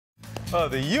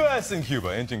The U.S. and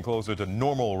Cuba inching closer to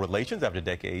normal relations after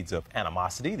decades of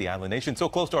animosity. The island nation so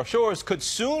close to our shores could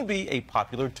soon be a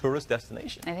popular tourist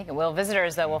destination. I think it will.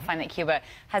 Visitors, though, will find that Cuba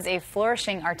has a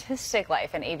flourishing artistic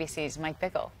life, and ABC's Mike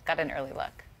Bickle got an early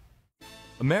look.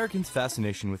 Americans'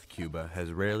 fascination with Cuba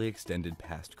has rarely extended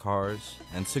past cars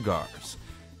and cigars.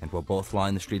 And while both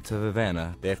line the streets of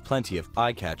Havana, they have plenty of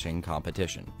eye-catching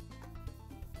competition.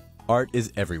 Art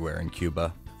is everywhere in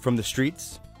Cuba, from the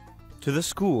streets to the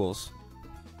schools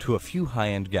to a few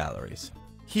high-end galleries.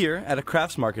 Here, at a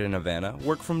crafts market in Havana,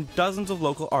 work from dozens of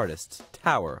local artists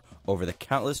tower over the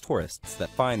countless tourists that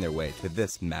find their way to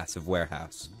this massive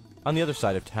warehouse. On the other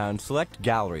side of town, select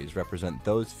galleries represent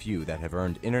those few that have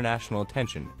earned international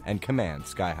attention and command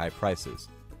sky-high prices.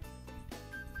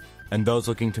 And those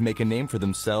looking to make a name for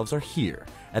themselves are here,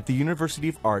 at the University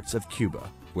of Arts of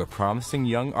Cuba, where promising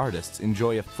young artists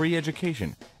enjoy a free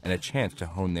education and a chance to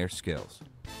hone their skills.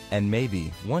 And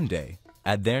maybe, one day,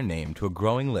 add their name to a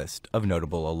growing list of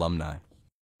notable alumni.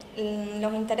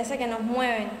 Los intereses que nos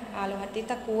mueven a los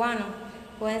artistas cubanos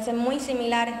pueden ser muy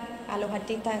similares a los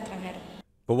artistas extranjeros.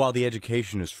 But while the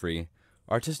education is free,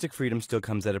 artistic freedom still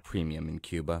comes at a premium in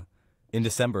Cuba. In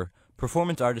December,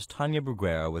 performance artist Tania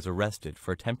Bruguera was arrested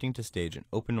for attempting to stage an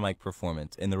open mic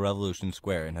performance in the Revolution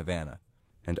Square in Havana,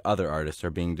 and other artists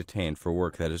are being detained for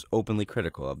work that is openly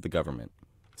critical of the government.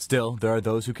 Still, there are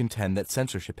those who contend that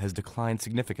censorship has declined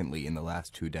significantly in the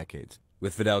last 2 decades,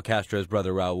 with Fidel Castro's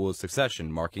brother Raul's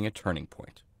succession marking a turning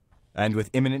point. And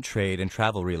with imminent trade and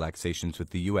travel relaxations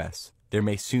with the U.S., there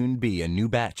may soon be a new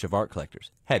batch of art collectors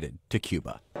headed to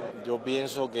Cuba. Yo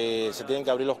pienso que se tienen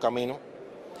que abrir los caminos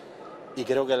y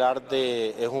creo que el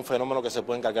arte es un fenómeno que se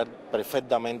puede encargar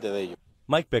perfectamente de ello.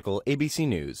 Mike Bickle, ABC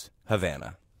News,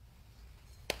 Havana.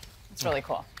 It's really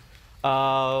cool.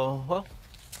 Well,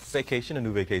 vacation, a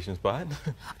new vacation spot.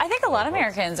 I think a lot of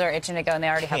Americans are itching to go, and they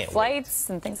already have flights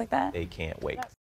and things like that. They can't wait.